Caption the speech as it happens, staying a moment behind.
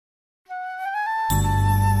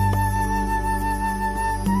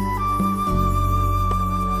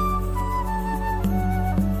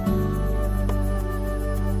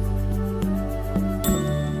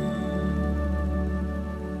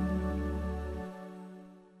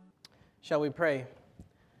Shall we pray?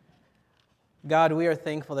 God, we are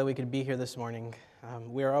thankful that we could be here this morning.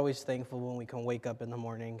 We are always thankful when we can wake up in the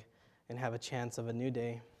morning and have a chance of a new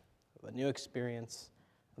day, of a new experience,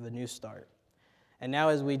 of a new start. And now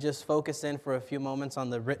as we just focus in for a few moments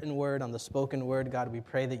on the written word, on the spoken word, God, we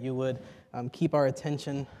pray that you would keep our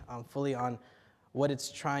attention fully on what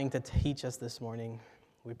it's trying to teach us this morning.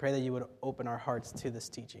 We pray that you would open our hearts to this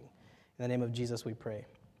teaching. In the name of Jesus we pray.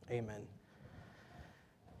 Amen.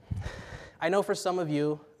 I know for some of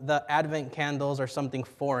you, the Advent candles are something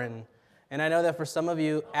foreign. And I know that for some of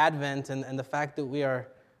you, Advent and the fact that we are...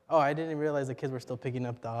 Oh, I didn't realize the kids were still picking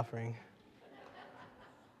up the offering.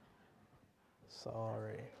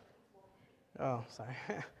 Sorry. Oh, sorry.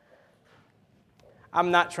 I'm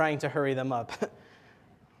not trying to hurry them up.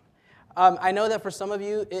 I know that for some of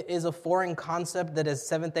you, it is a foreign concept that as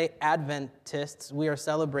Seventh-day Adventists, we are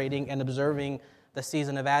celebrating and observing the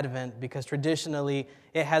season of Advent because traditionally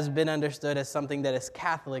it has been understood as something that is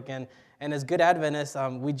Catholic. And as good Adventists,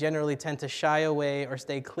 we generally tend to shy away or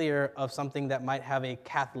stay clear of something that might have a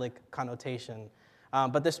Catholic connotation.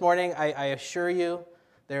 But this morning, I assure you,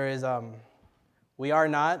 there is... we are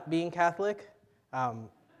not being Catholic.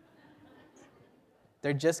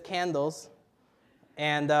 They're just candles.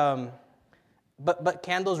 And but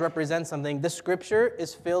candles represent something. The Scripture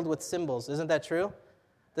is filled with symbols. Isn't that true?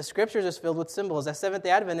 The Scriptures is filled with symbols. As Seventh-day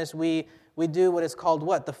Adventists, we do what is called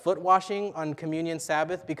what? The foot washing on Communion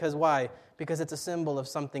Sabbath. Because why? Because it's a symbol of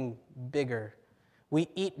something bigger. We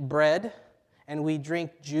eat bread and we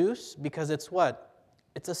drink juice because it's what?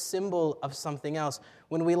 It's a symbol of something else.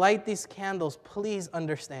 When we light these candles, please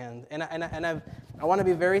understand. And I want to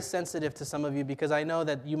be very sensitive to some of you because I know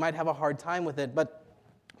that you might have a hard time with it, but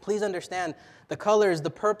please understand, the colors, the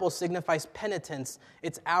purple signifies penitence.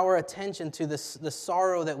 It's our attention to the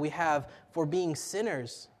sorrow that we have for being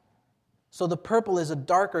sinners. So the purple is a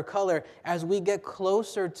darker color. As we get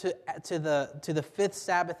closer to the fifth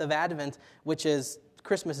Sabbath of Advent, which is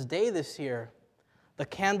Christmas Day this year, the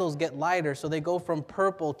candles get lighter, so they go from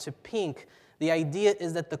purple to pink. The idea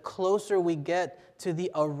is that the closer we get to the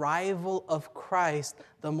arrival of Christ,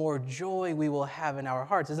 the more joy we will have in our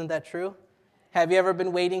hearts. Isn't that true? Have you ever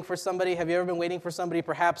been waiting for somebody? Have you ever been waiting for somebody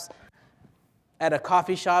perhaps at a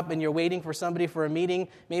coffee shop and you're waiting for somebody for a meeting?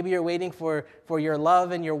 Maybe you're waiting for your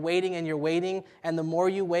love and you're waiting. And the more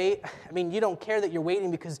you wait, you don't care that you're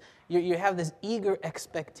waiting because you have this eager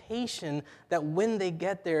expectation that when they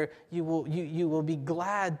get there, you will be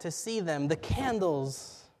glad to see them. The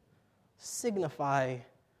candles signify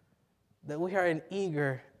that we are in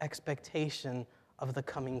eager expectation of the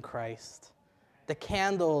coming Christ. The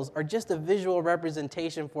candles are just a visual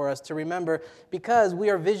representation for us to remember because we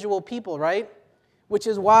are visual people, right? Which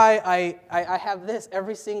is why I have this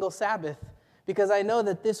every single Sabbath, because I know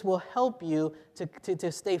that this will help you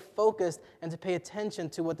to stay focused and to pay attention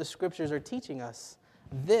to what the Scriptures are teaching us.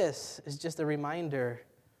 This is just a reminder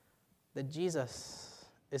that Jesus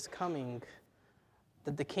is coming,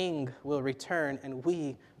 that the King will return, and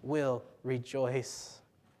we will rejoice.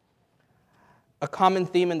 A common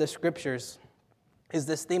theme in the Scriptures is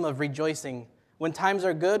this theme of rejoicing. When times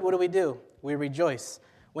are good, what do? We rejoice.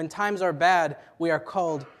 When times are bad, we are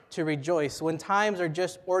called to rejoice. When times are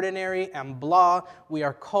just ordinary and blah, we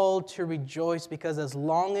are called to rejoice because as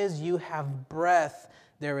long as you have breath,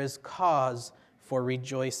 there is cause for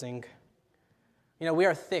rejoicing. We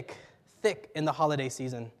are thick in the holiday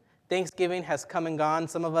season. Thanksgiving has come and gone.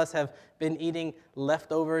 Some of us have been eating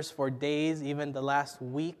leftovers for days, even the last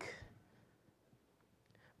week.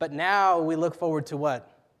 But now we look forward to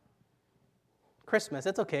what? Christmas.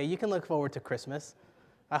 It's okay. You can look forward to Christmas.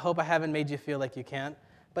 I hope I haven't made you feel like you can't.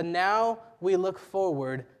 But now we look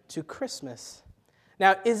forward to Christmas.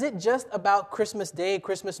 Now, is it just about Christmas Day,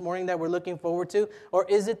 Christmas morning that we're looking forward to? Or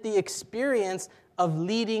is it the experience of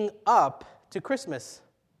leading up to Christmas?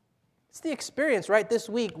 It's the experience, right? This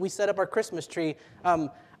week we set up our Christmas tree.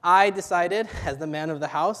 I decided, as the man of the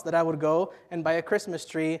house, that I would go and buy a Christmas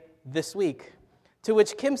tree this week. To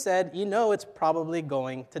which Kim said, it's probably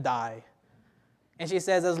going to die. And she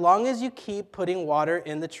says, as long as you keep putting water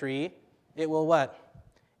in the tree, it will what?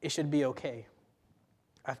 It should be okay.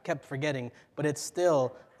 I've kept forgetting, but it's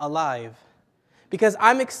still alive. Because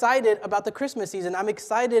I'm excited about the Christmas season. I'm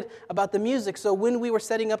excited about the music. So when we were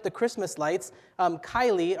setting up the Christmas lights,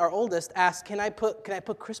 Kylie, our oldest, asked, can I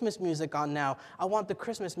put Christmas music on now? I want the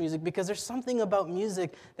Christmas music because there's something about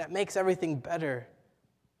music that makes everything better.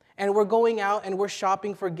 And we're going out and we're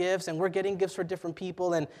shopping for gifts and we're getting gifts for different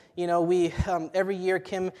people. And, we every year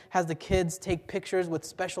Kim has the kids take pictures with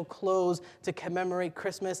special clothes to commemorate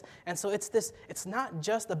Christmas. And so it's not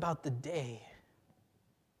just about the day.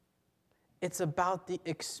 It's about the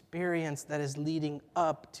experience that is leading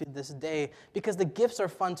up to this day, because the gifts are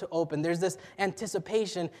fun to open. There's this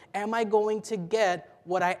anticipation. Am I going to get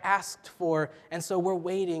what I asked for? And so we're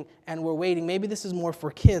waiting and we're waiting. Maybe this is more for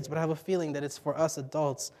kids, but I have a feeling that it's for us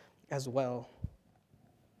adults as well.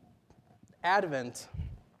 Advent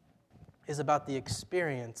is about the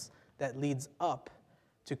experience that leads up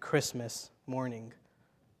to Christmas morning.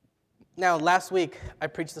 Now, last week, I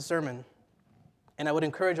preached a sermon, and I would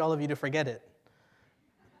encourage all of you to forget it.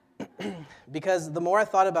 Because the more I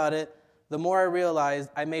thought about it, the more I realized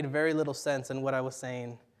I made very little sense in what I was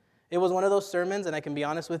saying. It was one of those sermons, and I can be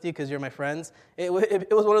honest with you because you're my friends. It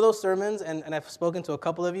was one of those sermons, and I've spoken to a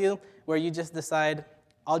couple of you, where you just decide,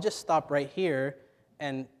 I'll just stop right here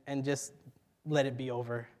and just let it be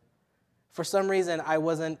over. For some reason,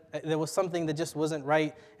 there was something that just wasn't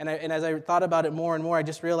right. And as I thought about it more and more, I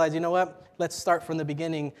just realized, you know what? Let's start from the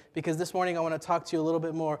beginning, because this morning I want to talk to you a little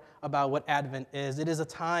bit more about what Advent is. It is a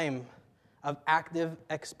time of active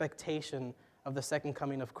expectation of the second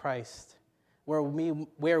coming of Christ, where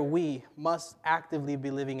we must actively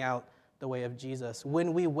be living out the way of Jesus.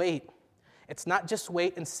 When we wait, it's not just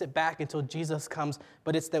wait and sit back until Jesus comes,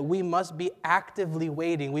 but it's that we must be actively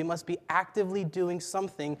waiting. We must be actively doing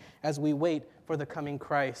something as we wait for the coming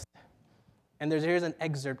Christ. And here's an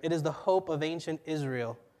excerpt. It is the hope of ancient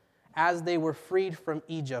Israel as they were freed from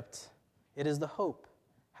Egypt. It is the hope,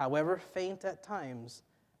 however faint at times,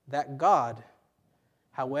 that God,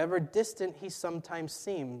 however distant he sometimes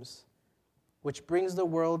seems, which brings the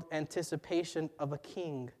world anticipation of a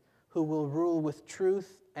king who will rule with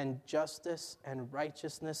truth and justice and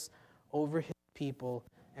righteousness over his people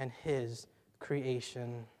and his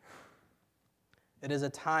creation. It is a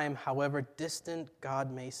time, however distant God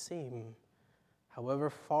may seem, however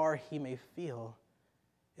far he may feel,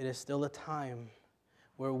 it is still a time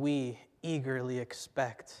where we eagerly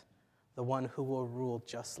expect the one who will rule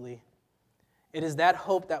justly. It is that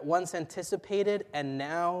hope that once anticipated and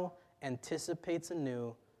now anticipates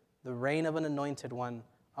anew the reign of an anointed one,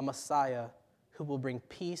 a Messiah who will bring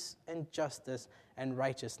peace and justice and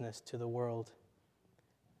righteousness to the world.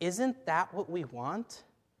 Isn't that what we want?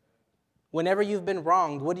 Whenever you've been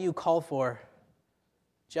wronged, what do you call for?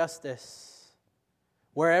 Justice.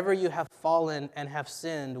 Wherever you have fallen and have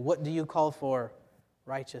sinned, what do you call for?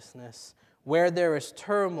 Righteousness. Where there is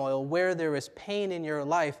turmoil, where there is pain in your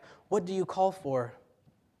life, what do you call for?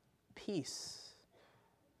 Peace.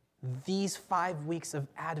 These 5 weeks of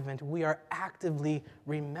Advent, we are actively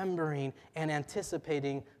remembering and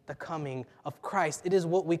anticipating the coming of Christ. It is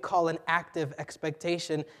what we call an active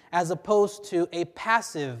expectation as opposed to a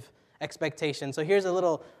passive expectation. So here's a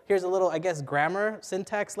little, I guess, grammar,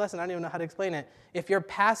 syntax lesson. I don't even know how to explain it. If you're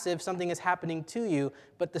passive, something is happening to you,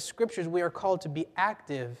 but the scriptures, we are called to be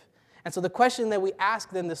active. And so the question that we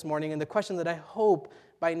ask then this morning, and the question that I hope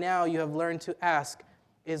by now you have learned to ask,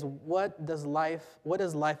 is what does life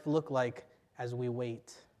look like as we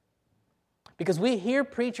wait? Because we hear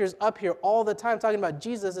preachers up here all the time talking about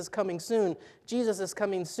Jesus is coming soon, Jesus is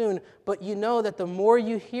coming soon, but you know that the more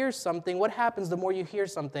you hear something, what happens the more you hear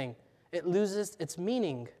something? It loses its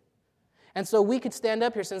meaning. And so we could stand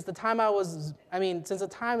up here since the time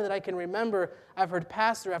that I can remember, I've heard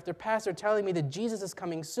pastor after pastor telling me that Jesus is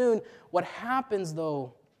coming soon. What happens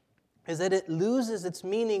though is that it loses its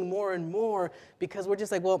meaning more and more because we're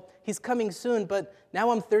just like, well, he's coming soon, but now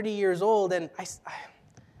I'm 30 years old, and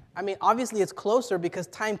obviously it's closer because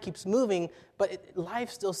time keeps moving, but life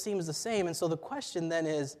still seems the same. And so the question then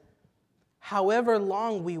is, however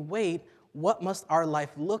long we wait, what must our life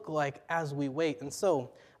look like as we wait? And so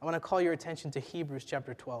I want to call your attention to Hebrews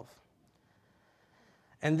chapter 12.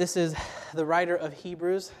 And this is the writer of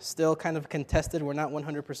Hebrews, still kind of contested. We're not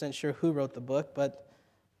 100% sure who wrote the book, but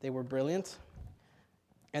they were brilliant.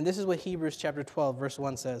 And this is what Hebrews chapter 12, verse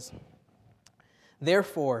 1 says.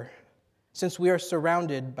 Therefore, since we are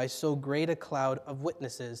surrounded by so great a cloud of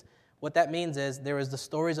witnesses, what that means is there is the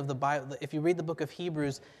stories of the Bible. If you read the book of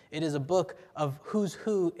Hebrews, it is a book of who's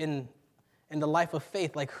who in the life of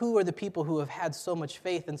faith. Like, who are the people who have had so much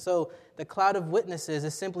faith? And so the cloud of witnesses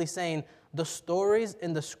is simply saying the stories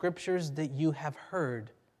in the scriptures that you have heard.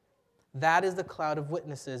 That is the cloud of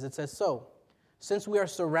witnesses. It says, so, since we are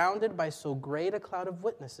surrounded by so great a cloud of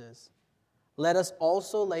witnesses, let us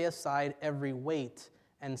also lay aside every weight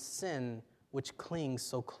and sin which clings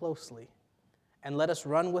so closely, and let us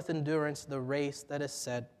run with endurance the race that is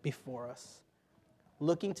set before us,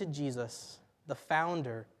 looking to Jesus, the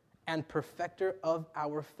founder and perfecter of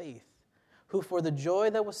our faith, who for the joy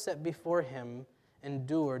that was set before him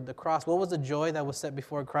endured the cross. What was the joy that was set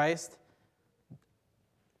before Christ?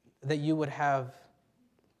 That you would have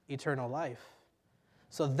eternal life.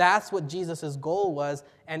 So that's what Jesus' goal was.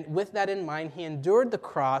 And with that in mind, he endured the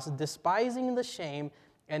cross, despising the shame,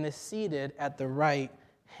 and is seated at the right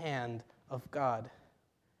hand of God.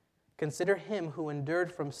 Consider him who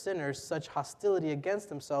endured from sinners such hostility against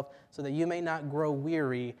himself, so that you may not grow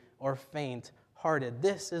weary or faint-hearted.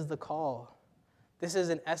 This is the call. This is,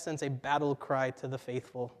 in essence, a battle cry to the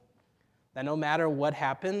faithful, that no matter what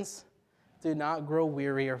happens, do not grow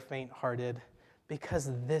weary or faint-hearted,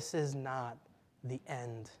 because this is not the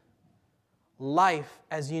end. Life,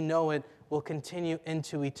 as you know it, will continue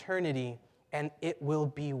into eternity, and it will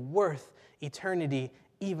be worth eternity,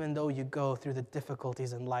 even though you go through the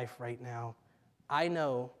difficulties in life right now. I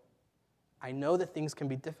know that things can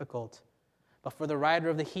be difficult, but for the writer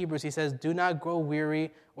of the Hebrews, he says, do not grow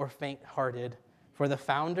weary or faint-hearted, for the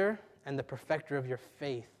founder and the perfecter of your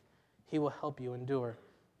faith, he will help you endure.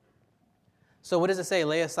 So what does it say?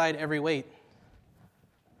 Lay aside every weight.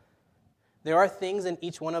 There are things in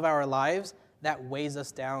each one of our lives that weighs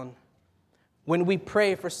us down. When we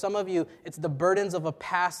pray, for some of you, it's the burdens of a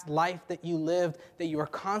past life that you lived that you are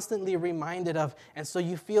constantly reminded of. And so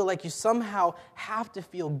you feel like you somehow have to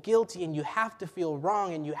feel guilty, and you have to feel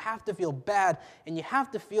wrong, and you have to feel bad, and you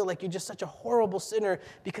have to feel like you're just such a horrible sinner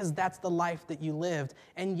because that's the life that you lived.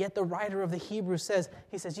 And yet the writer of the Hebrews says,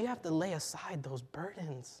 you have to lay aside those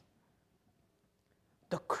burdens.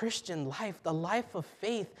 The Christian life, the life of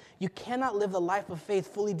faith, you cannot live the life of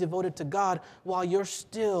faith fully devoted to God while you're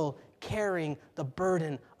still carrying the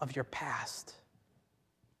burden of your past.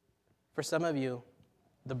 For some of you,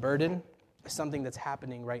 the burden is something that's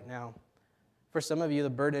happening right now. For some of you, the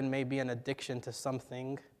burden may be an addiction to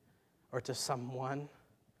something or to someone.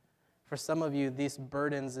 For some of you, these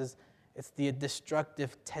burdens it's the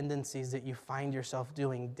destructive tendencies that you find yourself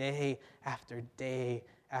doing day after day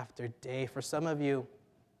after day. For some of you,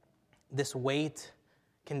 this weight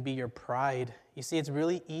can be your pride. You see, it's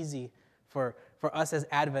really easy for us as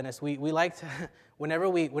Adventists. We like to, whenever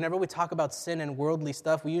we talk about sin and worldly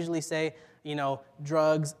stuff, we usually say,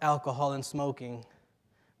 drugs, alcohol, and smoking.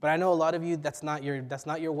 But I know a lot of you, that's not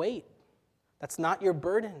your weight. That's not your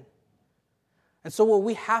burden. And so what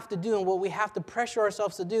we have to do and what we have to pressure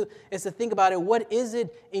ourselves to do is to think about it. What is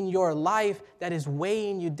it in your life that is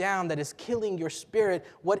weighing you down, that is killing your spirit?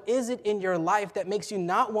 What is it in your life that makes you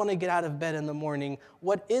not want to get out of bed in the morning?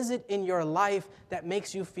 What is it in your life that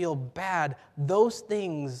makes you feel bad? Those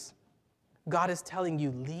things, God is telling you,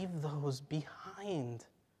 leave those behind.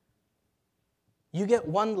 You get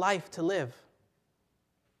one life to live.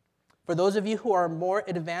 For those of you who are more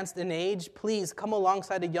advanced in age, please come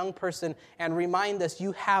alongside a young person and remind us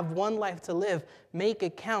you have one life to live. Make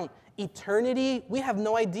it count. Eternity, we have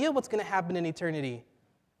no idea what's going to happen in eternity,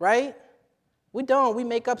 right? We don't. We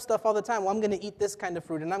make up stuff all the time. Well, I'm going to eat this kind of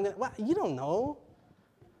fruit, and you don't know.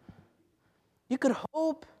 You could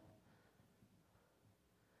hope.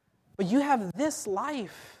 But you have this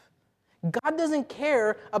life. God doesn't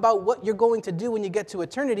care about what you're going to do when you get to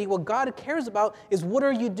eternity. What God cares about is, what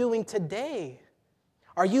are you doing today?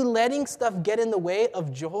 Are you letting stuff get in the way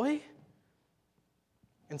of joy?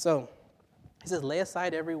 And so, he says, lay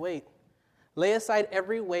aside every weight. Lay aside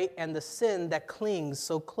every weight and the sin that clings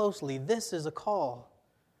so closely. This is a call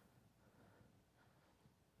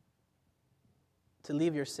to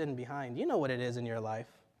leave your sin behind. You know what it is in your life.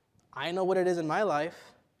 I know what it is in my life.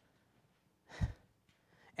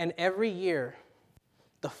 And every year,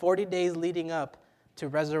 the 40 days leading up to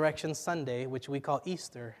Resurrection Sunday, which we call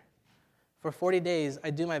Easter, for 40 days, I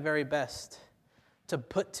do my very best to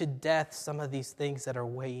put to death some of these things that are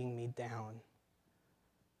weighing me down,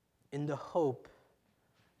 in the hope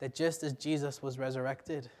that just as Jesus was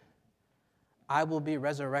resurrected, I will be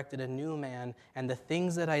resurrected a new man, and the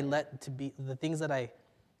things that I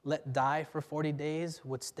let die for 40 days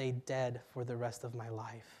would stay dead for the rest of my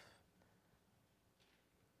life.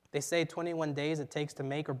 They say 21 days it takes to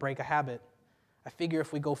make or break a habit. I figure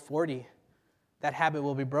if we go 40, that habit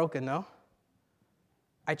will be broken, no?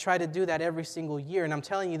 I try to do that every single year, and I'm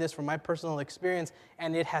telling you this from my personal experience,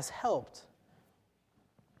 and it has helped.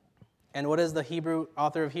 And what does the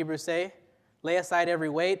author of Hebrews say? Lay aside every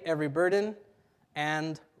weight, every burden,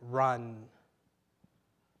 and run.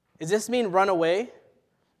 Does this mean run away?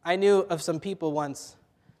 I knew of some people once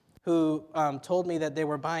who told me that they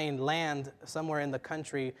were buying land somewhere in the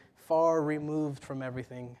country far removed from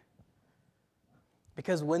everything.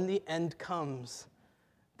 Because when the end comes,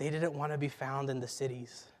 they didn't want to be found in the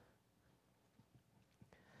cities.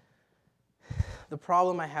 The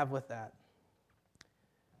problem I have with that,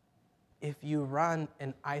 if you run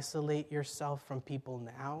and isolate yourself from people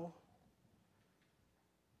now,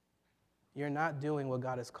 you're not doing what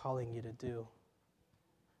God is calling you to do.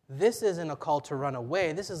 This isn't a call to run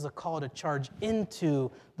away. This is a call to charge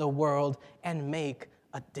into the world and make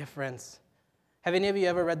a difference. Have any of you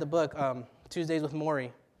ever read the book, Tuesdays with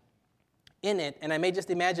Morrie? In it, and I may just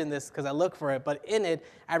imagine this because I look for it, but in it,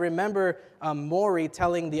 I remember Morrie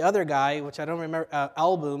telling the other guy, which I don't remember,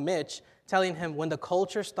 Albu, Mitch, telling him, when the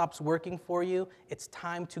culture stops working for you, it's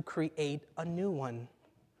time to create a new one.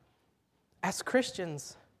 As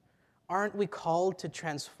Christians, aren't we called to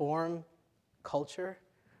transform culture?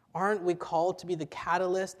 Aren't we called to be the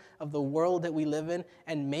catalyst of the world that we live in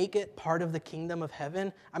and make it part of the kingdom of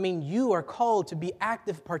heaven? I mean, you are called to be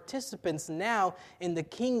active participants now in the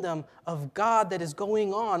kingdom of God that is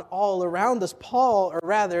going on all around us. The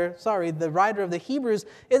writer of the Hebrews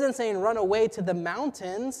isn't saying run away to the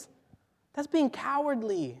mountains. That's being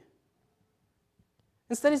cowardly.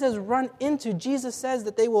 Instead, he says, run into. Jesus says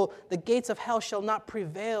that the gates of hell shall not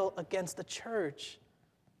prevail against the church.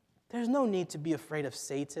 There's no need to be afraid of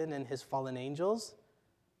Satan and his fallen angels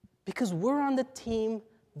because we're on the team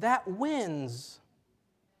that wins.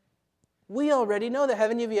 We already know that.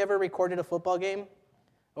 Haven't you ever recorded a football game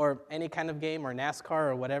or any kind of game or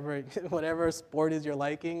NASCAR or whatever sport is you're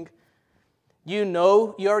liking? You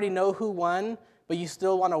already know who won, but you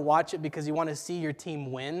still want to watch it because you want to see your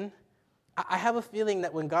team win. I have a feeling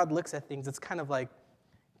that when God looks at things, it's kind of like,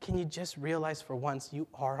 can you just realize for once you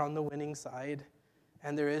are on the winning side?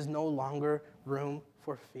 And there is no longer room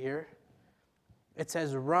for fear. It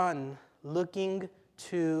says, run, looking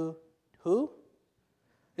to who?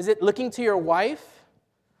 Is it looking to your wife?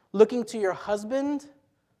 Looking to your husband?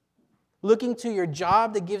 Looking to your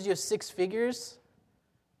job that gives you 6 figures?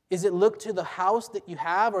 Is it look to the house that you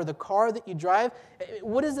have or the car that you drive?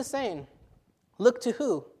 What is it saying? Look to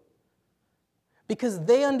who? Because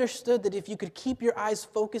they understood that if you could keep your eyes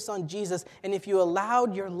focused on Jesus and if you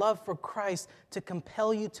allowed your love for Christ to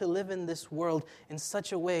compel you to live in this world in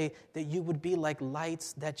such a way that you would be like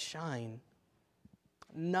lights that shine,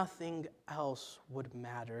 nothing else would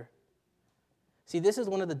matter. See, this is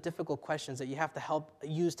one of the difficult questions that you have to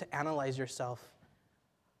use to analyze yourself.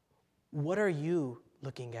 What are you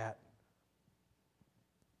looking at?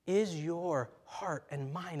 Is your heart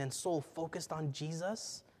and mind and soul focused on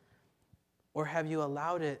Jesus? Or have you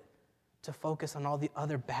allowed it to focus on all the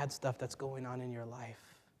other bad stuff that's going on in your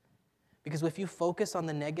life? Because if you focus on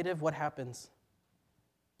the negative, what happens?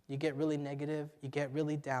 You get really negative, you get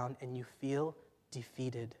really down, and you feel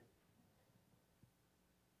defeated.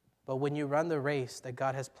 But when you run the race that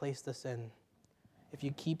God has placed us in, if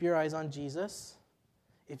you keep your eyes on Jesus,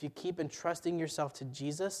 if you keep entrusting yourself to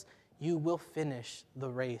Jesus, you will finish the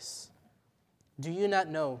race. Do you not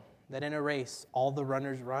know that in a race, all the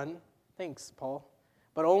runners run? Thanks, Paul.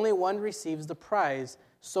 But only one receives the prize.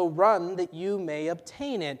 So run that you may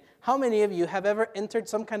obtain it. How many of you have ever entered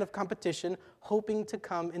some kind of competition hoping to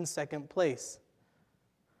come in second place?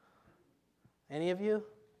 Any of you?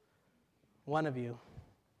 One of you.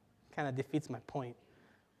 Kind of defeats my point.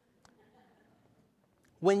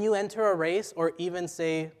 When you enter a race or even,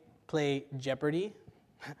 say, play Jeopardy,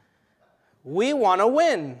 we want to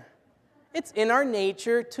win. It's in our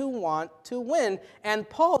nature to want to win. And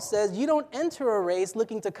Paul says you don't enter a race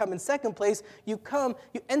looking to come in second place. You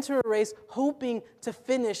enter a race hoping to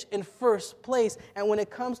finish in first place. And when it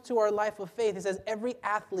comes to our life of faith, he says every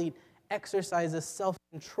athlete exercises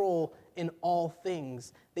self-control in all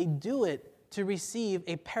things. They do it to receive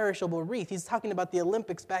a perishable wreath. He's talking about the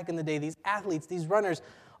Olympics back in the day. These athletes, these runners,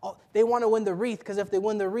 they want to win the wreath because if they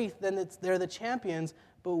win the wreath, then they're the champions.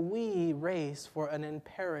 But we race for an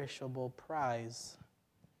imperishable prize.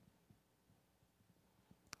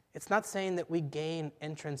 It's not saying that we gain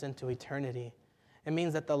entrance into eternity. It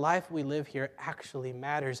means that the life we live here actually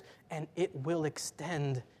matters, and it will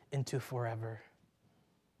extend into forever.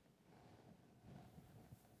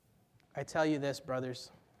 I tell you this,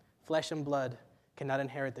 brothers, flesh and blood cannot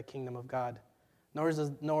inherit the kingdom of God, nor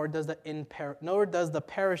does the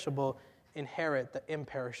perishable inherit the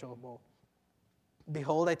imperishable.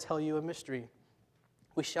 Behold, I tell you a mystery.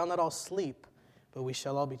 We shall not all sleep, but we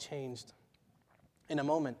shall all be changed. In a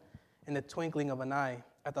moment, in the twinkling of an eye,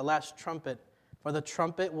 at the last trumpet, for the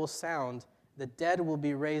trumpet will sound, the dead will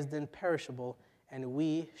be raised imperishable, and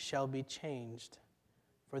we shall be changed.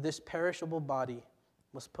 For this perishable body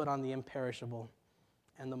must put on the imperishable,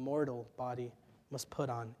 and the mortal body must put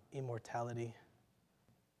on immortality.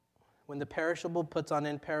 When the perishable puts on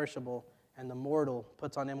imperishable, and the mortal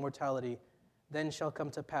puts on immortality, then shall come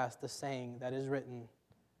to pass the saying that is written,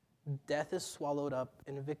 death is swallowed up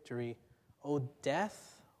in victory. O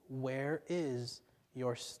death, where is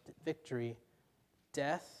your victory?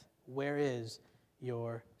 Death, where is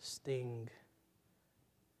your sting?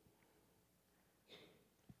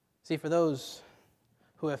 See, for those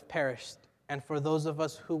who have perished, and for those of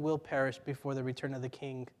us who will perish before the return of the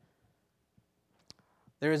King,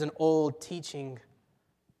 there is an old teaching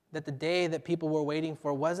that the day that people were waiting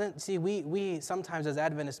for wasn't... See, we sometimes as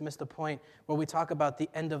Adventists miss the point where we talk about the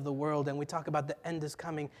end of the world, and we talk about the end is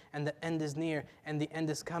coming, and the end is near, and the end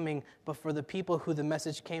is coming. But for the people who the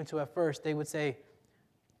message came to at first, they would say,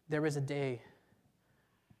 there is a day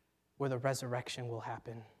where the resurrection will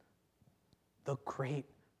happen. The great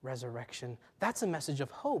resurrection. That's a message of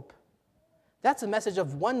hope. That's a message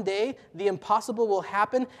of one day the impossible will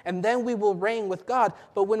happen and then we will reign with God.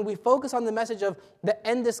 But when we focus on the message of the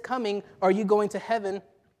end is coming, are you going to heaven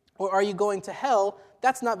or are you going to hell?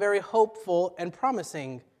 That's not very hopeful and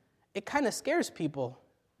promising. It kind of scares people.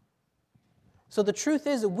 So the truth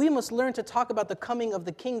is that we must learn to talk about the coming of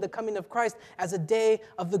the King, the coming of Christ, as a day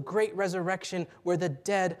of the great resurrection where the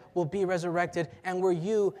dead will be resurrected and where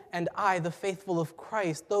you and I, the faithful of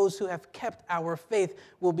Christ, those who have kept our faith,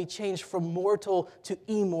 will be changed from mortal to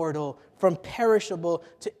immortal, from perishable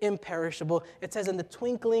to imperishable. It says in the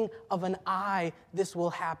twinkling of an eye this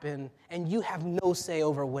will happen, and you have no say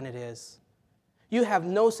over when it is. You have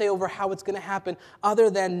no say over how it's going to happen, other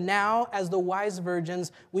than now, as the wise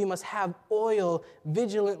virgins, we must have oil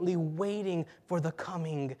vigilantly waiting for the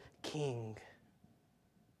coming King.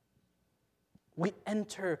 We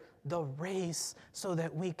enter the race so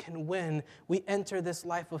that we can win. We enter this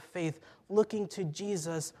life of faith looking to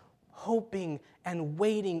Jesus, hoping and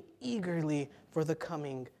waiting eagerly for the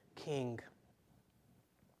coming King.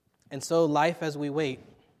 And so life as we wait.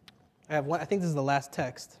 I think this is the last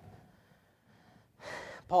text.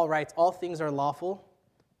 Paul writes, all things are lawful,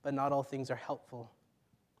 but not all things are helpful.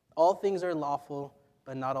 All things are lawful,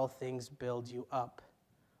 but not all things build you up.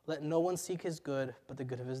 Let no one seek his good, but the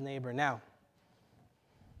good of his neighbor. Now,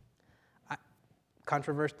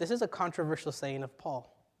 this is a controversial saying of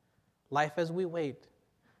Paul. Life as we wait.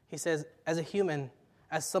 He says, as a human,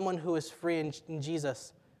 as someone who is free in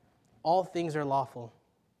Jesus, all things are lawful.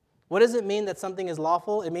 What does it mean that something is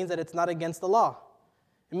lawful? It means that it's not against the law.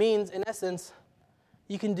 It means, in essence,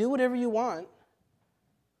 you can do whatever you want,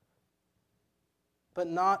 but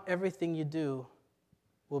not everything you do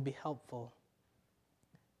will be helpful.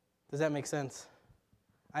 Does that make sense?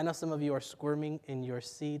 I know some of you are squirming in your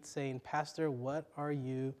seat saying, Pastor, what are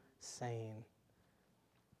you saying?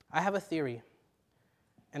 I have a theory,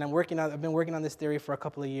 and I've been working on this theory for a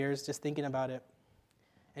couple of years, just thinking about it.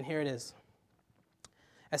 And here it is.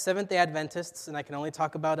 As Seventh-day Adventists, and I can only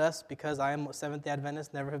talk about us because I am a Seventh-day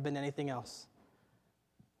Adventist, never have been anything else.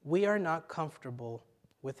 We are not comfortable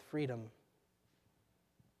with freedom.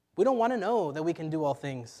 We don't want to know that we can do all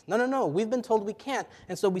things. No. We've been told we can't.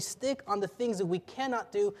 And so we stick on the things that we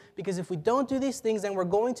cannot do, because if we don't do these things, then we're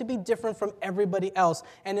going to be different from everybody else.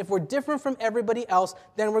 And if we're different from everybody else,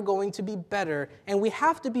 then we're going to be better. And we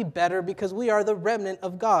have to be better because we are the remnant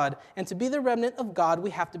of God. And to be the remnant of God, we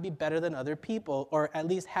have to be better than other people, or at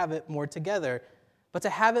least have it more together. But to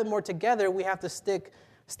have it more together, we have to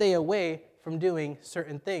stay away from doing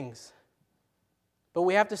certain things. But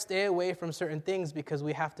we have to stay away from certain things because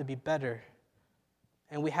we have to be better.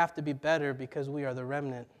 And we have to be better because we are the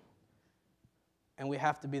remnant. And we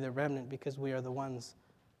have to be the remnant because we are the ones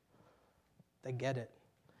that get it.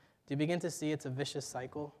 Do you begin to see it's a vicious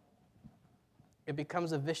cycle? It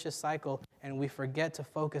becomes a vicious cycle, and we forget to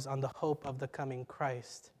focus on the hope of the coming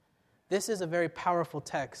Christ. This is a very powerful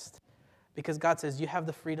text because God says you have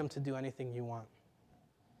the freedom to do anything you want.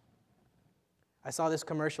 I saw this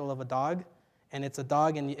commercial of a dog, and it's a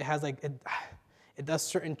dog, and it has it does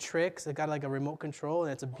certain tricks. It got like a remote control,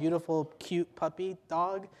 and it's a beautiful, cute puppy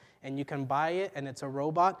dog, and you can buy it, and it's a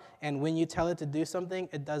robot, and when you tell it to do something,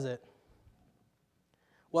 it does it.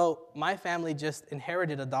 Well, my family just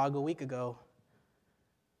inherited a dog a week ago.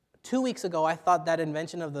 2 weeks ago, I thought that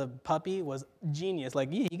invention of the puppy was genius. Like,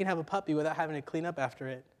 yeah, you can have a puppy without having to clean up after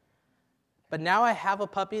it. But now I have a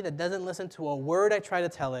puppy that doesn't listen to a word I try to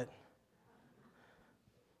tell it.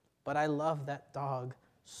 But I love that dog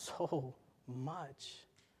so much.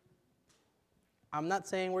 I'm not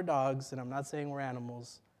saying we're dogs, and I'm not saying we're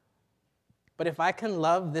animals. But if I can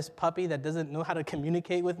love this puppy that doesn't know how to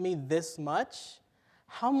communicate with me this much,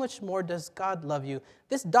 how much more does God love you?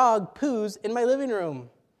 This dog poos in my living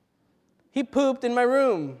room. He pooped in my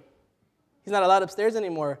room. He's not allowed upstairs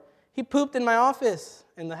anymore. He pooped in my office,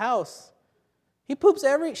 in the house. She poops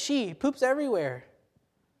everywhere.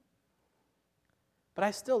 But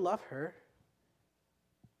I still love her.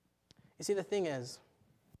 You see, the thing is,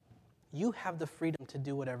 you have the freedom to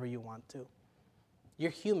do whatever you want to. You're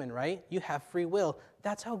human, right? You have free will.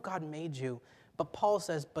 That's how God made you. But Paul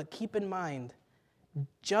says, but keep in mind,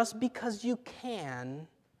 just because you can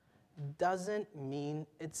doesn't mean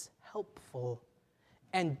it's helpful.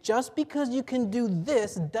 And just because you can do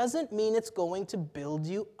this doesn't mean it's going to build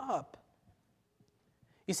you up.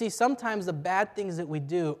 You see, sometimes the bad things that we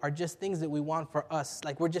do are just things that we want for us.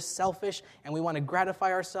 Like we're just selfish and we want to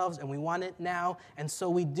gratify ourselves and we want it now. And so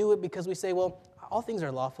we do it because we say, well, all things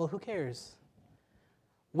are lawful. Who cares?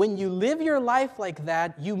 When you live your life like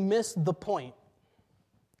that, you miss the point.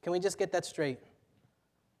 Can we just get that straight?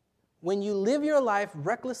 When you live your life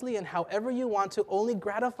recklessly and however you want to, only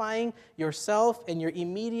gratifying yourself and your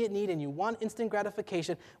immediate need, and you want instant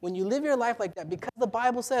gratification, when you live your life like that, because the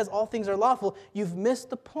Bible says all things are lawful, you've missed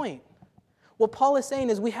the point. What Paul is saying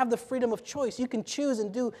is we have the freedom of choice. You can choose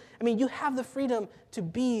and do, you have the freedom to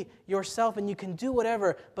be yourself and you can do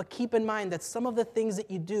whatever, but keep in mind that some of the things that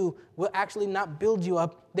you do will actually not build you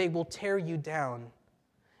up, they will tear you down.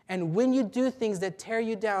 And when you do things that tear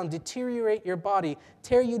you down, deteriorate your body,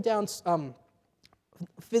 tear you down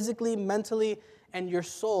physically, mentally, and your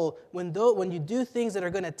soul, when you do things that are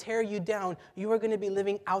going to tear you down, you are going to be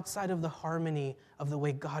living outside of the harmony of the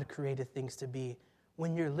way God created things to be.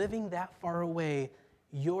 When you're living that far away,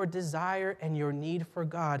 your desire and your need for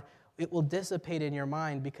God, it will dissipate in your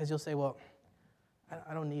mind because you'll say, well,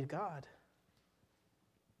 I don't need God.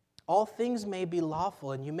 All things may be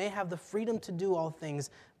lawful, and you may have the freedom to do all things,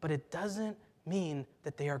 but it doesn't mean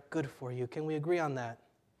that they are good for you. Can we agree on that?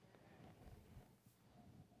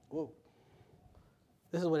 Whoa.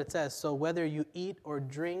 This is what it says. So whether you eat or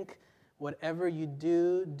drink, whatever you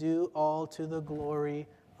do, do all to the glory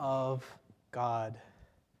of God.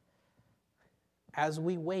 As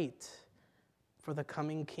we wait for the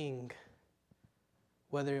coming King,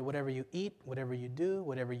 whatever you eat, whatever you do,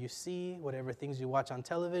 whatever you see, whatever things you watch on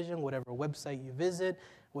television, whatever website you visit,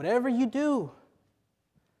 whatever you do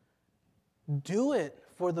it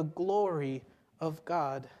for the glory of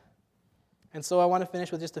God. And so I want to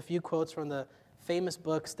finish with just a few quotes from the famous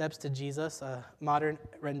book, Steps to Jesus, a modern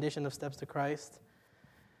rendition of Steps to Christ.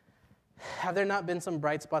 Have there not been some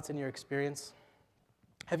bright spots in your experience?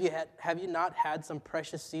 Have you not had some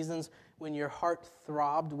precious seasons when your heart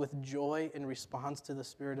throbbed with joy in response to the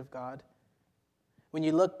Spirit of God? When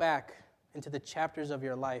you look back into the chapters of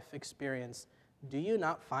your life experience, do you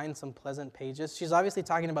not find some pleasant pages? She's obviously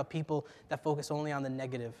talking about people that focus only on the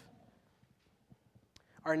negative.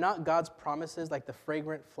 Are not God's promises like the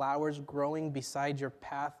fragrant flowers growing beside your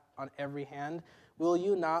path on every hand? Will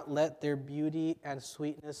you not let their beauty and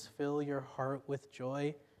sweetness fill your heart with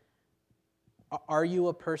joy? Are you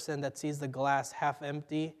a person that sees the glass half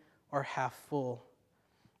empty or half full?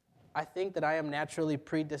 I think that I am naturally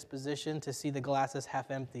predispositioned to see the glass as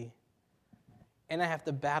half empty. And I have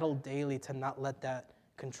to battle daily to not let that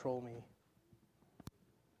control me.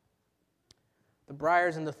 The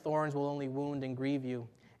briars and the thorns will only wound and grieve you.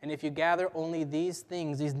 And if you gather only these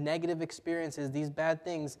things, these negative experiences, these bad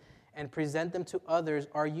things, and present them to others,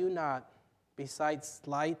 are you not, besides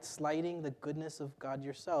slighting the goodness of God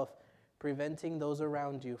yourself, preventing those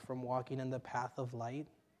around you from walking in the path of light?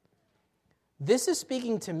 This is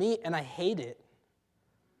speaking to me, and I hate it.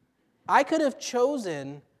 I could have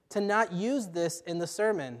chosen to not use this in the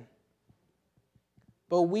sermon.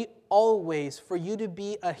 But for you to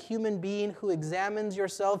be a human being who examines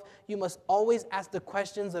yourself, you must always ask the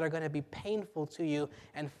questions that are going to be painful to you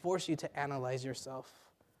and force you to analyze yourself.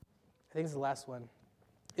 I think it's the last one.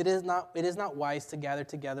 It is not wise to gather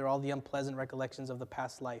together all the unpleasant recollections of the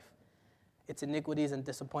past life, its iniquities and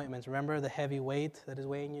disappointments. Remember the heavy weight that is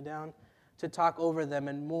weighing you down? To talk over them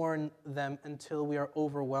and mourn them until we are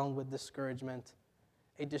overwhelmed with discouragement.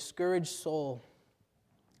 A discouraged soul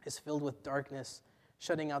is filled with darkness,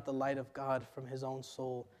 shutting out the light of God from his own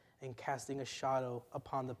soul and casting a shadow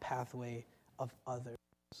upon the pathway of others.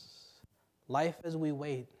 Life as we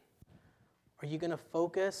wait. Are you going to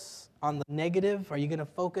focus on the negative? Are you going to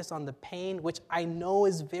focus on the pain, which I know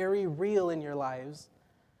is very real in your lives?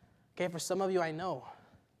 Okay, for some of you, I know.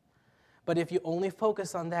 But if you only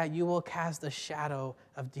focus on that, you will cast a shadow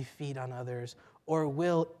of defeat on others. Or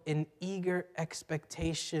will, in eager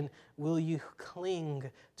expectation, will you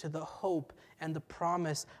cling to the hope and the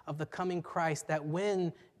promise of the coming Christ that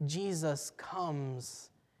when Jesus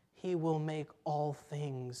comes, he will make all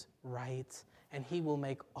things right and he will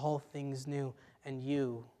make all things new, and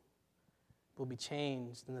you will be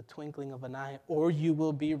changed in the twinkling of an eye, or you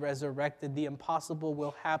will be resurrected. The impossible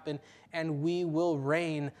will happen, and we will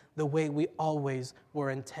reign the way we always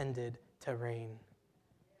were intended to reign.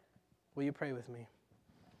 Will you pray with me?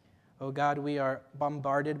 Oh God, we are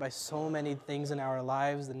bombarded by so many things in our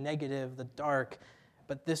lives, the negative, the dark,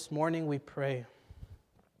 but this morning we pray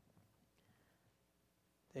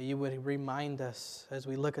that you would remind us as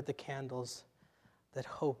we look at the candles that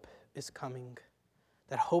hope is coming,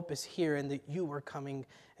 that hope is here and that you are coming,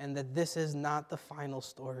 and that this is not the final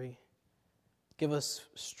story. Give us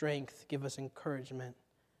strength, give us encouragement.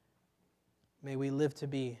 May we live to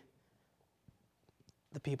be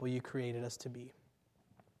the people you created us to be.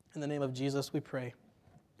 In the name of Jesus, we pray.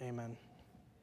 Amen.